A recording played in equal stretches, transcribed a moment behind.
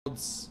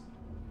loads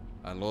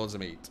and loads of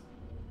meat.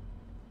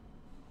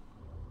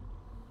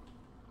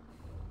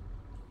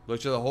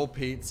 Literally the whole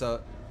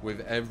pizza with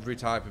every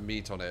type of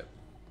meat on it.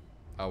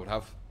 I would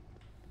have.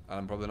 And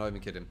I'm probably not even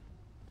kidding.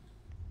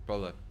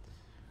 Probably.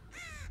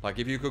 Like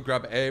if you could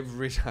grab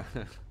every time.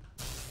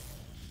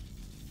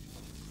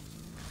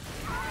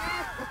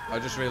 I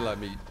just really like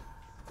meat.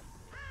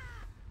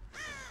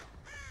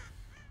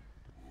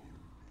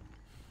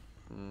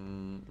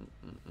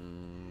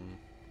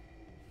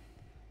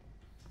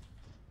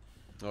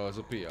 Oh, it's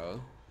up here.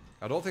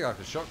 I don't think I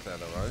can shock there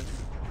though, right?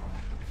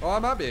 Oh, I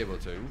might be able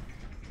to.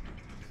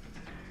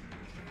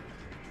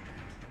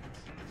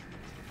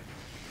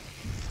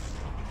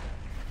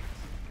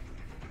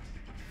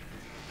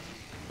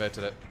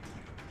 Baited it.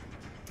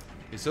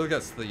 He still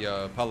gets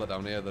the pallet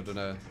down here, though,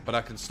 doesn't he? But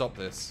I can stop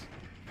this.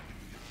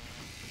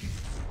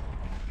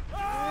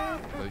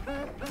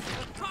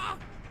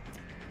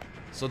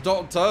 So,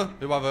 Doctor,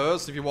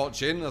 whoever's, if you're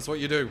watching, that's what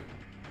you do.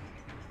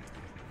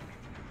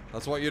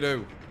 That's what you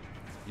do.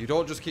 You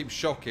don't just keep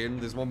shocking.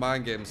 There's more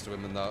mind games to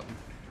him than that.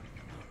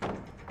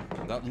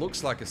 That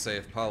looks like a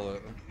safe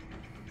pallet.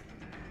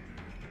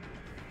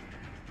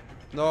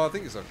 No, I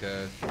think it's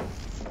okay.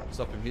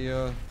 Stop him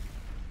here.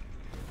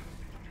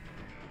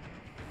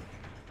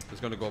 He's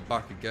gonna go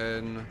back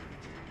again.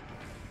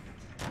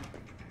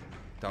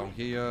 Down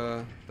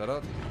here.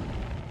 Da-da.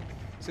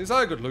 Seems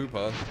like a good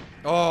looper.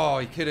 Oh,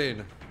 you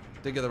kidding?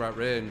 Didn't get the right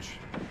range.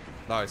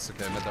 Nice.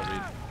 Okay, made that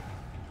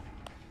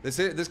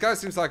read. This guy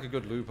seems like a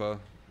good looper.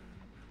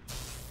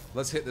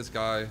 Let's hit this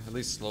guy. At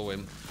least slow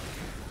him.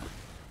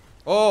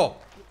 Oh!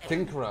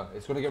 Tinkerer.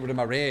 It's going to get rid of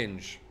my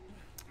range.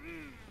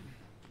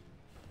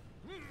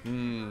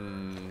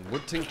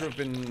 Would Tinker have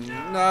been...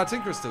 Nah,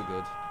 Tinker's still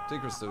good.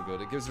 Tinker's still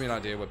good. It gives me an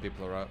idea where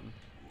people are at.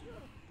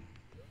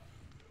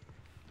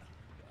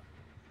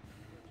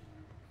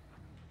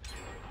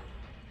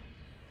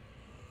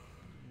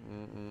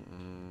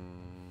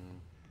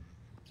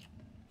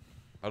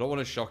 I don't want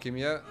to shock him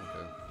yet.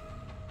 Okay.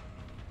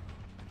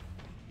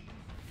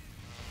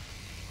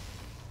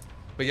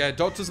 But yeah,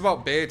 Doctor's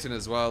about baiting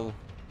as well.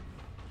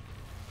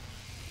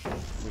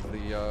 With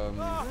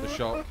the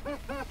shock.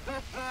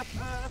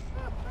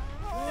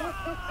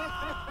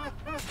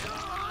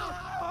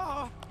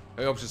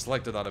 I hope she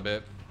selected that a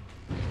bit.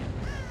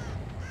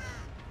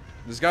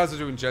 These guys are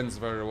doing gens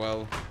very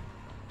well.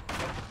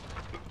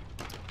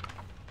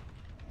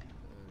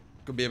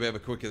 Could be a bit of a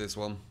quickie this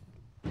one.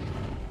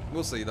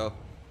 We'll see though.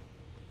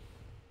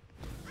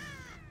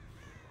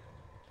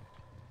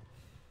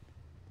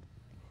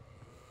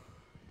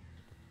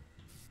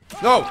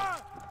 No!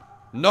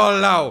 Not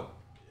allowed!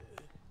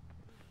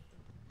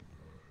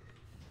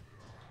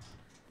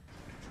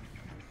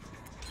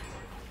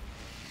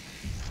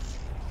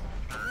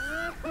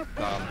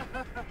 Damn.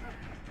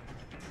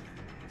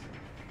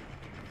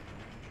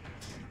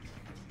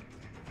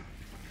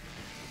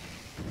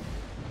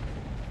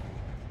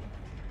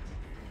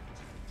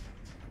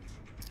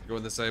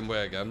 Going the same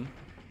way again.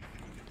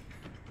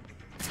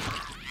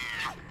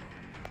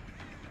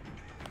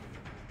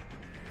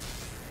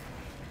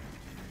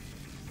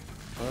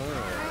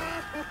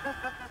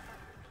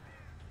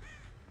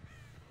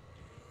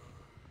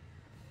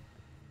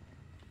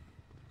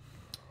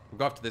 We'll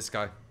go after this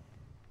guy.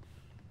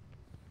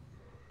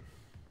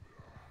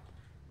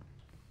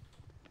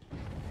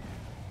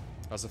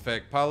 That's a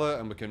fake pallet,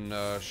 and we can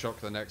shock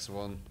the next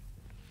one.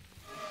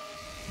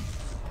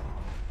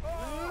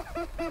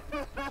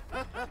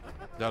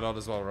 That odd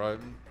as well, right?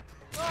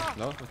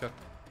 No? Okay.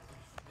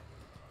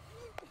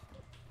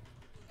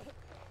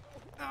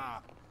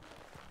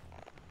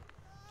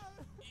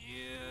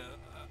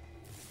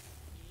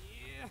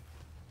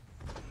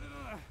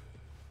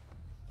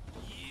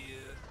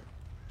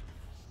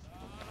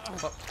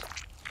 Oh.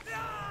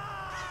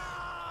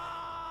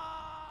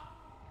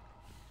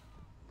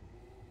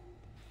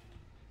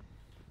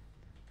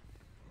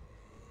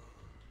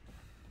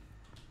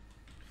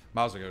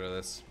 Might as well get rid of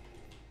this.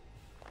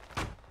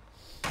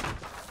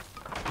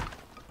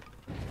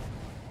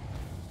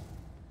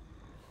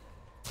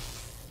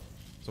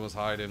 Someone's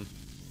hiding.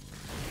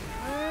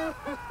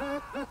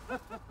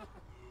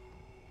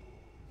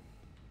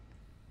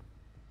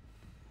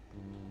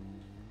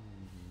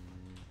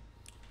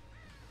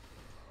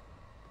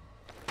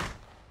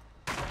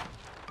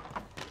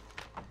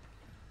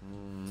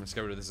 Let's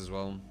get rid of this as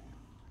well.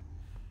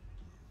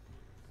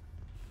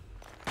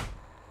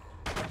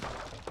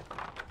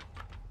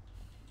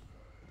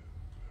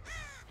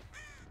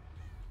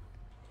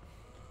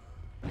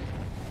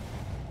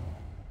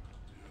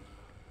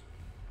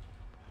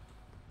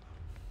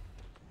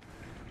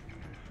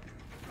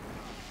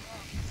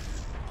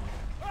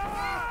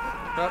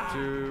 Got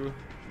you.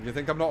 You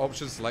think I'm not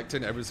option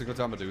selecting every single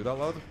time I do that,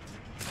 lad?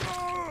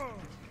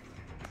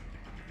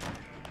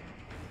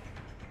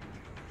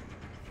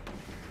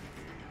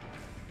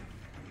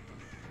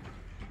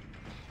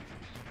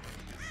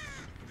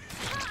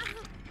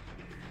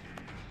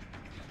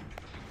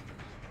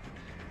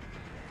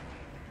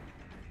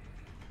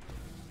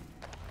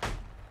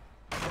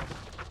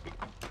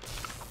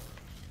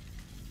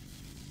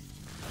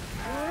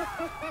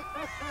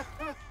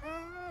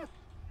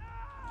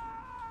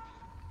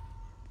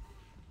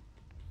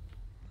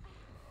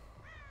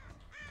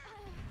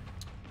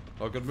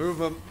 Oh, good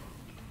movement.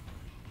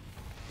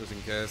 Just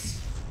in case.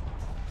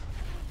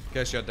 In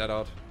case you're dead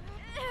hard.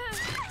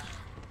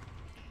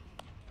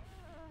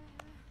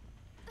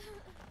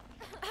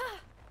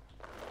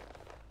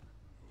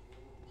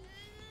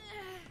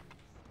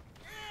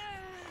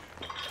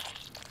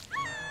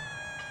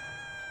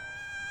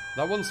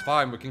 That one's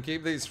fine. We can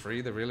keep these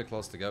three. They're really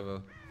close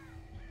together.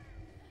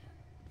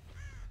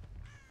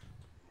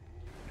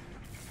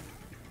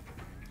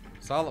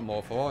 Silent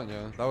morpho, aren't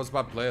you? That was a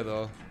bad play,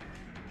 though.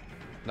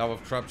 Now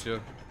I've trapped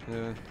you.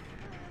 Yeah.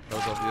 That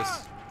was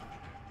obvious.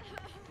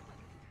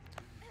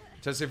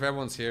 Just see if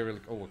everyone's here.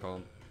 Really. Oh, we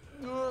can't.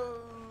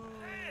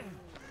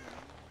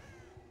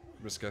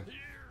 Risky.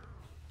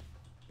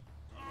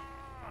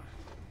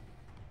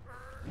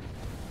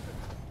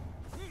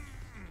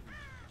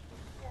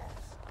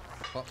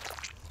 Oh.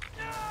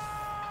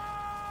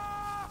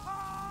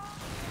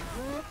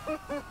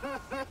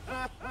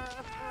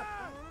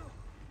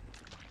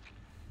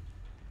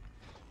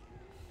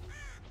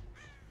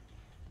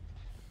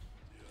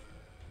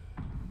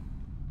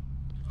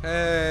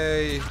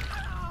 Hey!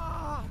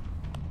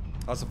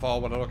 That's a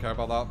fall one, I don't care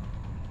about that.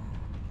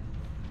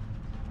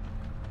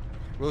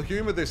 We'll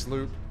humor this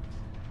loop.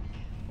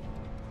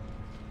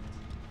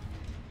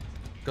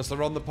 Because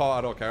they're on the part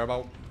I don't care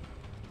about.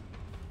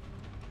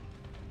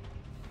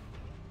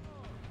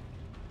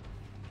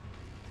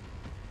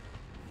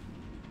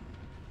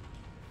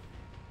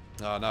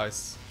 Ah,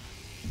 nice.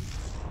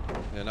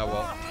 Yeah, now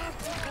what?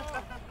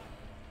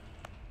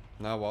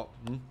 Now what?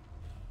 Hmm?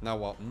 Now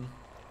what? Hmm?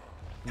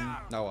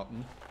 Now what?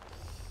 Hmm?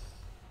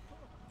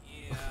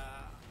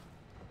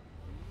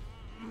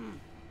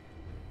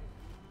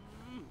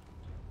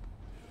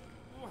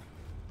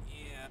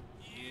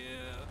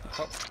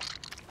 Oh.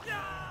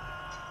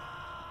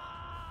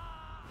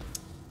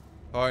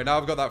 Alright, now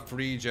I've got that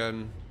free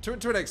gen. To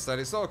an extent,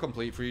 it's not a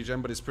complete free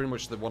gen, but it's pretty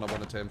much the one I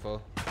want to aim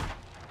for.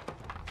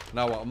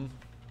 Now what? Hmm?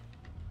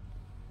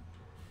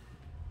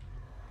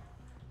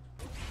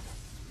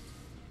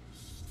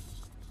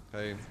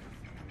 Hey.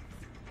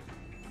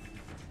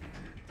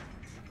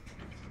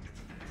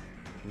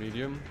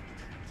 Medium.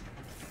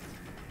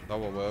 That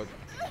will work.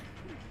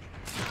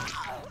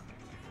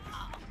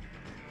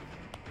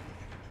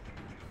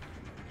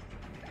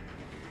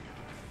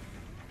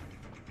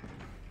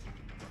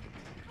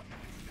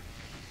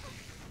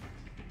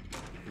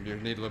 You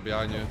need a little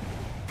behind you.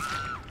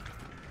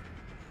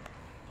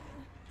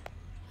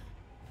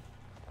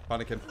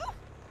 Panicking.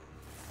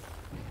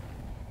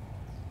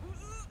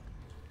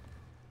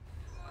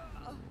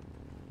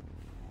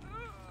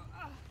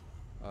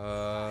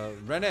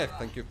 Renee,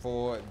 thank you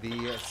for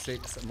the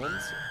 6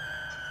 months.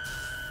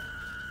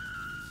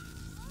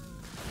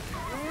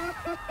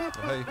 Oh,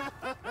 hey.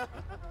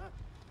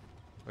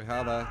 Wait,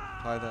 hi there.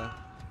 Hi there.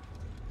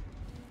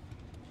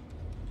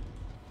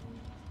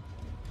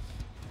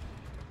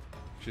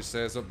 She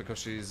stays up because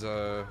she's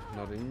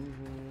nodding.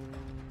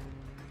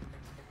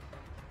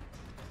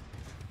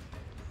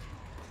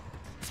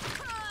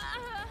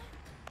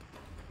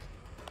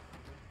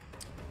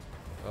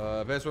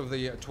 Base with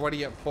the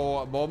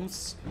 24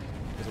 months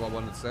is what I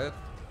wanted to say.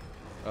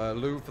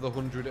 Loot for the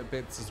 100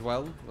 bits as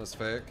well. That's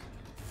fake.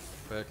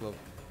 Fake love.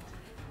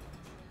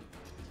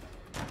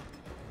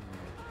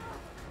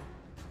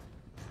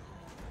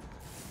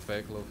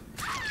 Fake love.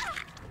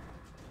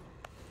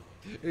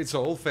 It's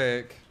all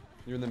fake.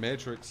 You're in the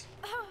Matrix.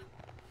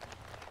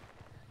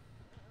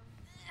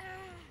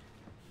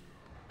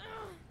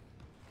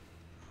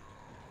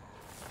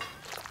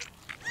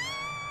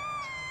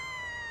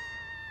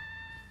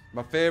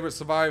 My favourite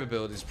survivor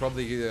build is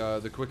probably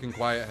the quick and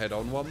quiet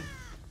head-on one.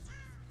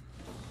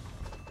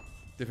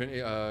 Different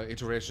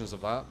iterations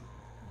of that.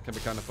 Can be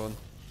kind of fun.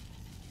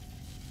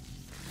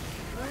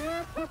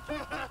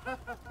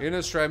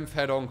 Inner strength,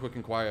 head-on, quick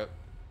and quiet.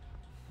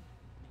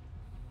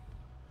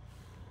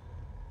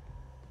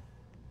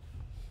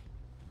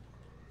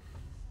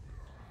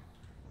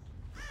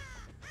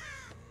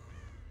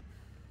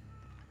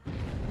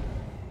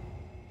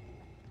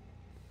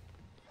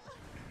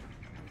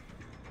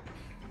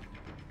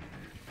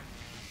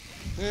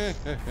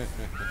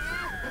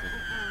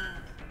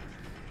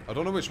 I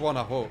don't know which one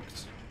I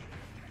hooked.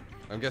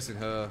 I'm guessing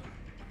her.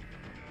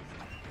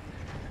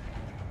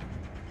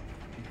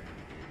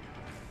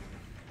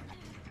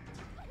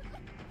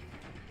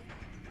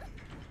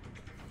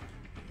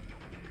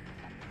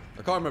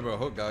 I can't remember a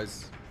hook,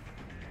 guys.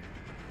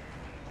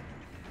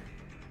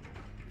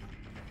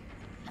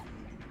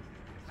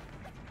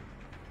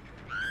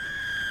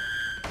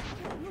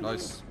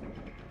 Nice.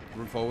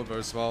 Run forward,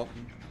 very smart.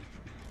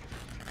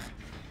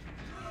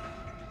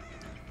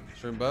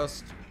 Stream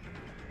burst.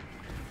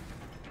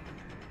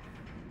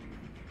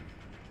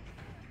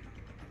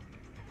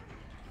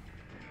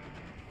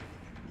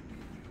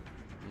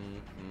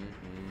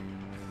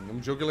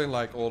 I'm juggling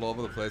like all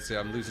over the place here.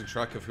 I'm losing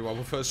track of who I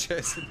was first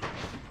chasing.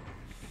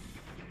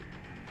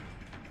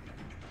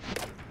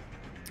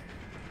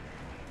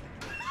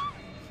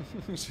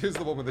 She's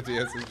the one with the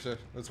DS and shit.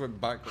 Let's went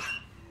back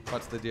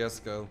to the DS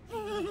girl.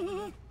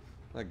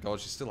 My god,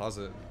 she still has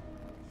it.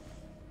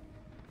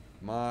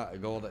 My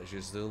god,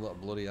 she still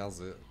bloody has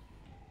it.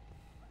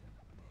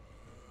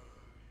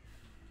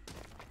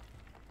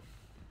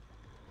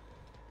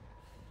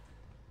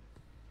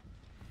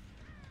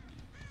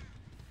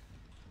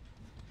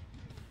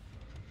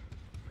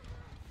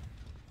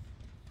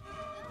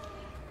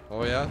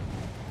 Oh yeah?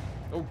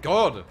 Oh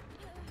god!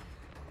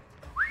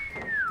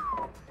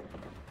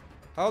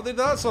 How did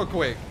that so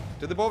quick?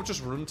 Did they both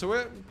just run to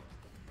it?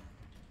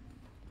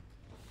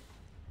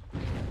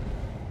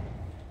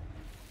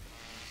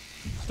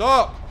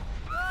 Stop!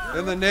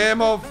 In the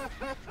name of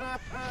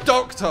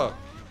Doctor!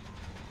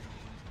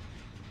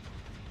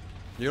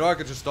 You know I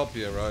could just stop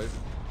here, right?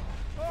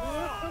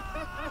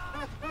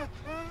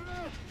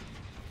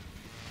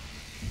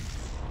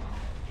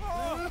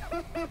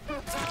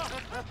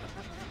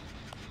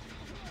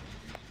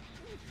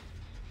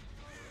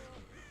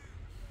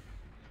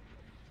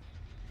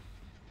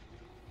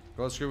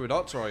 Go and screw with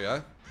Doctor,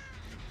 yeah?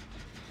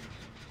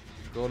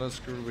 Go and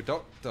screw with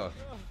Doctor.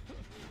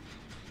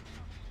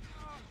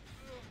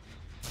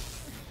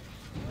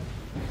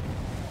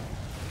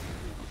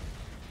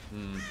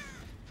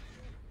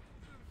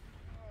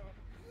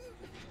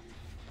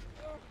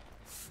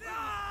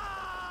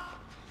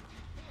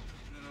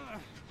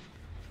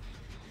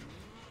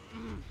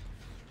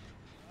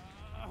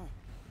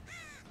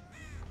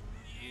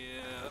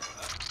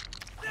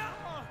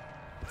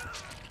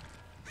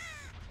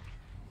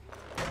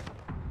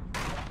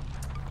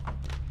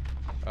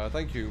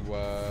 Thank you,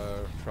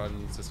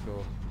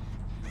 Francisco.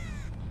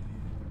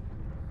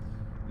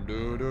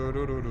 Do do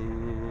do do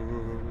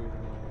do.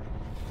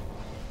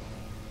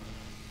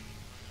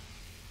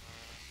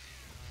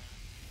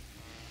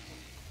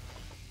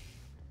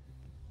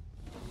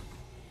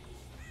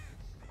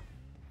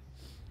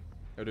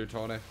 How do,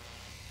 Tony?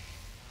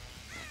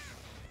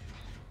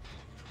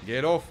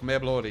 Get off me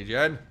bloody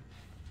Jen.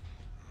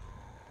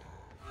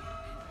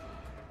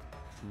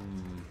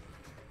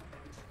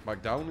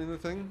 Back down in the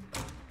thing.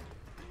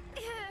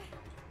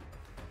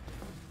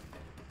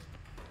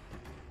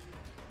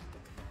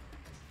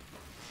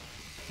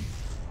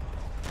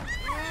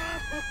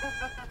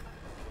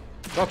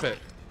 Stop it.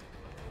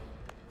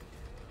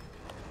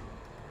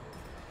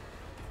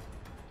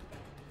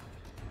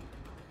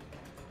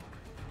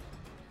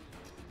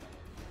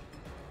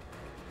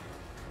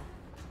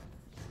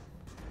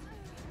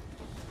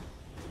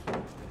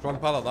 Strong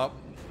pallet that.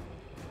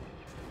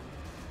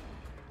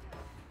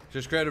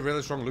 Just create a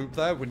really strong loop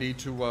there. We need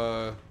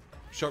to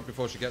shock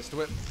before she gets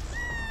to it.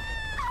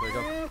 There you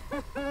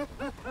go.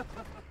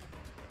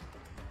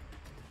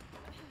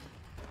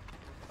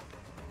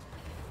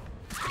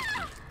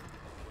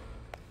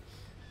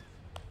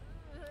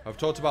 I've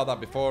talked about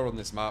that before on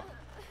this map,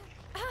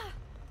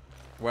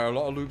 where a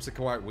lot of loops are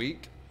quite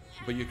weak,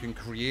 but you can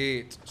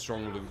create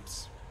strong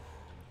loops.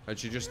 And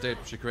she just did.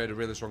 She created a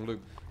really strong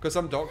loop. Because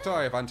I'm Doctor,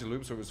 I have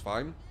anti-loop, so it was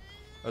fine.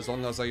 As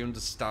long as I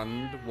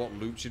understand what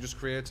loop she just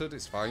created,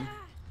 it's fine.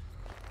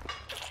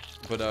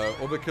 But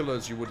other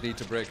killers, you would need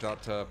to break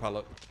that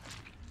pallet.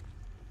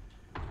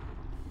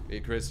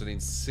 It creates an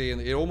insane...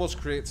 It almost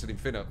creates an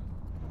infinite.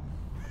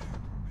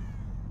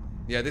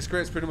 Yeah, this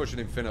creates pretty much an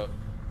infinite.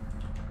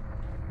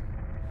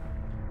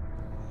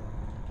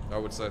 I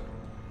would say.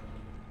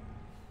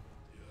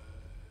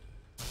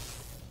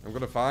 I'm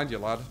gonna find you,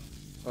 lad.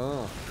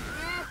 Oh.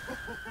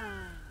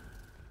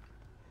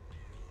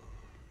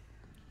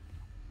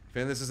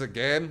 Think this is a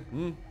game?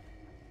 Think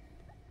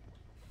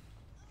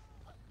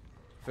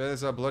this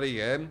is a bloody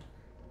game?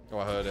 Oh,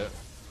 I heard it.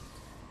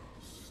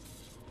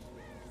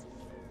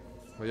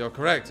 Well, you're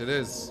correct, it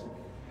is.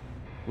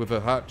 With a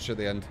hatch at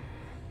the end.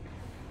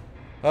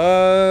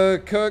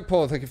 Kirk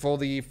Paul, thank you for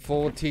the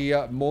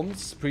 40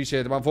 months.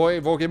 Appreciate it, man.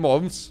 40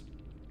 months.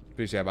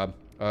 Appreciate it, man.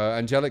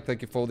 Angelic,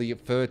 thank you for the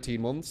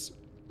 13 months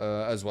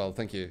as well.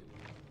 Thank you.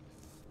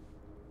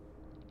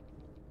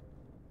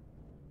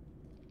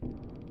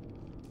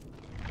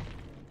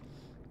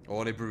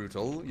 Only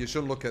brutal. You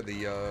should look at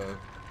the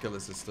killer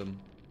system.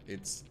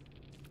 It's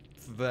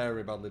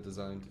very badly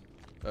designed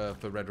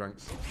for red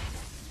ranks.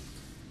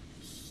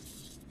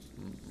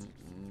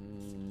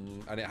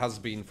 And it has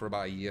been for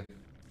about a year.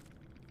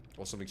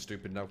 Or something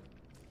stupid now.